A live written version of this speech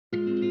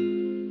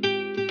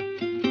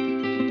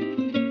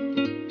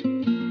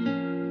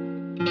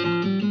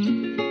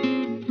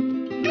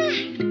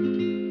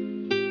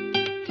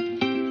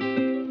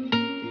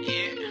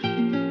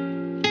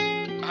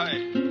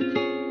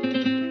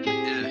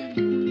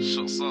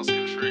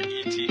asking for an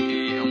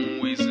ETA, I'm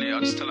always late. I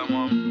just tell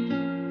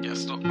them get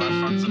stopped by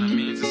fans and it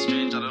means it's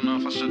strange. I don't know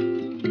if I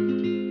should.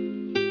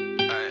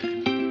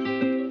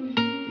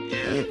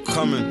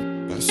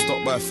 Coming,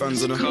 stopped by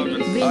fans and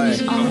coming.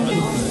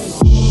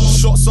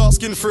 Shots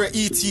asking for an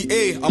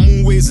ETA, I'm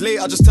always late,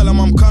 I just tell them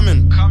I'm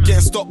coming.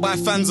 Getting stopped by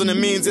fans on the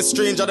mains, it's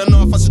strange, I don't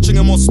know if I should ching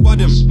him or spud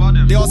him.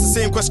 They ask the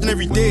same question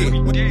every day,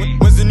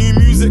 when's the new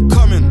music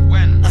coming?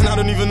 And I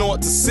don't even know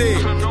what to say.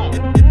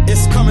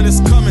 It's coming,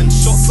 it's coming.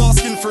 Shots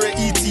asking for an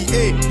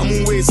ETA,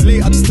 I'm always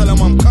late, I just tell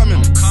them I'm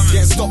coming.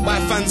 Getting stopped by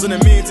fans on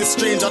the mains, it's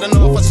strange, I don't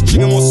know if I should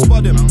ching him or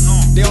spud him.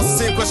 They ask the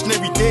same question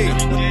every day,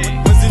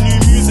 when's the new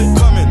music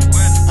coming?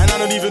 And I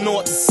don't even know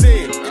what to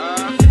say.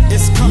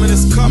 It's coming,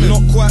 it's coming.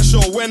 Not quite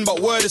sure when, but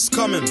word is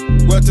coming.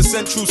 Word to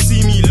Central,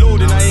 see me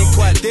loading. I ain't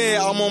quite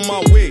there, I'm on my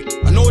way.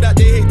 I know that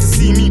they hate to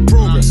see me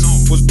progress.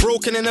 Was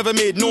broken and never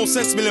made no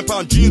sense.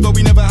 £1,000,000 dreams, but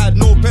we never had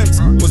no pence.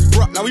 Was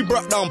broke, now we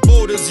brought down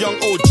boulders. Young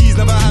OGs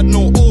never had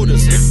no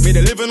orders. Made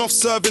a living off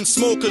serving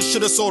smokers.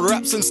 Should've sold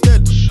raps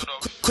instead.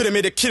 Could've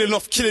made a killing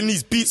off killing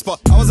these beats, but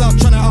I was out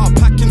trying to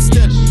outpack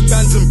instead.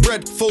 Bands and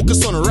bread,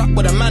 focus on rap,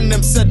 but the man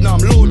them said now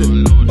I'm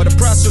loaded. But the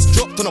price just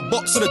dropped on a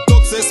box of the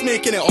dog, so it's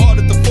making it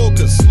harder to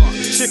focus.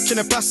 Chicken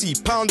and passy,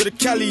 pound of the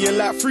Cali, and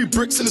like 3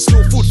 bricks in the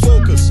slow food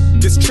focus.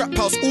 This trap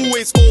house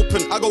always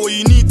open, I got what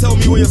you need, tell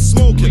me where you're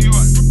smoking.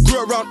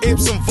 Grew around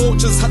apes and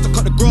vultures, had to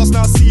cut the grass,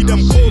 now I see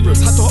them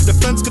cobras. Had to hop the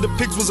fence cause the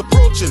pigs was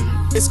approaching.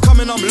 It's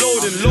coming, I'm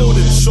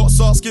loading. Shots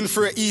asking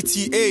for an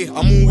ETA,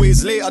 I'm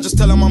always late, I just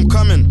tell them I'm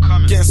coming.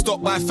 Getting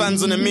stopped by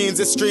fans on the mains,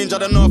 it's strange, I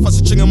don't know if I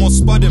should ching him or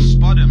spud him.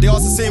 They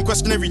ask the same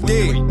question every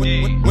day,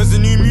 when's the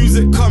new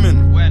music coming?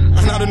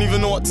 And I don't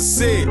even know what to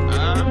say.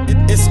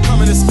 It's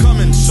coming, it's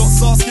coming.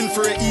 Shots asking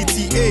for an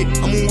ETA,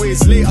 I'm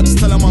always late, I just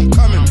tell them I'm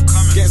coming.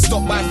 Getting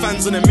stopped by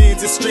fans on the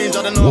mains, it's strange,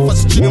 I don't know if I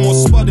should ching him or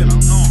spud him.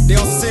 They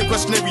ask the same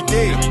question every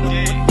day,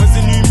 when's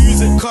the new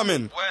music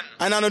coming?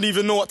 And I don't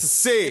even know what to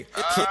say.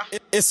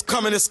 It's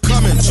coming, it's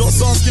coming.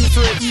 Shots asking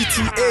for an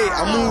ETA,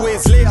 I'm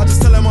always late, I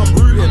just tell them I'm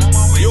rooting.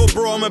 Yo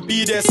bro, I'ma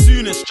be there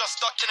soonish. Just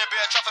stuck in a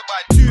bit of traffic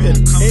by tooting.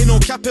 Ain't no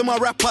cap in my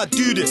rap, I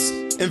do this.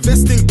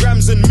 Investing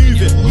grams and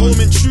moving. Home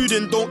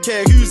intruding, don't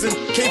care who's in.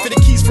 Came for the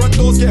keys, front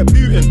doors get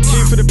booting.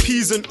 Came for the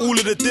peas and all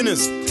of the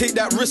dinners. Take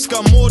that risk,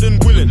 I'm more than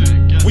willing.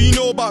 What you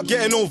know about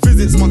getting no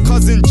visits? My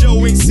cousin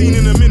Joe ain't seen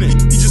in a minute.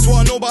 He just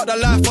wanna know about the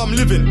life I'm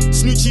living.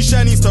 Snoochie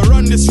Shine needs to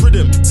run this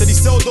rhythm. Said he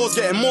sell doors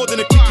getting more than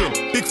a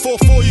kicking. Big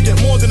 4-4, you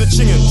get more than a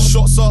chingin'.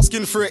 Shots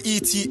asking for an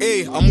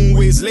ETA, I'm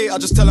always late, I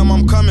just tell them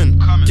I'm coming.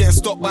 Getting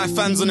stopped by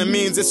fans on the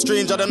mains, it's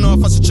strange, I don't know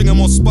if I should ching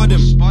him or spud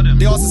him.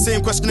 They ask the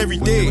same question every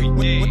day,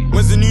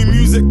 when's the new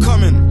music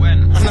coming?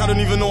 And I don't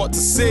even know what to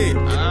say.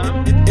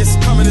 It's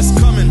coming, it's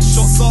coming.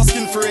 Shots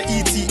asking for an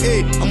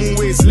ETA, I'm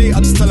always late, I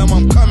just tell them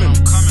I'm coming.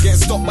 Getting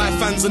stopped by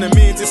fans on the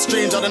mains, it's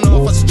strange, I don't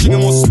know if I should ching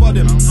him or spud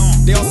him.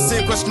 They ask the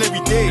same question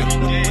every day,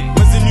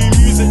 when's the new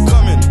music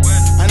coming?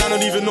 And I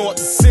don't even know what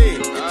to say.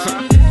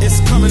 It's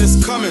coming,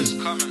 it's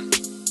coming.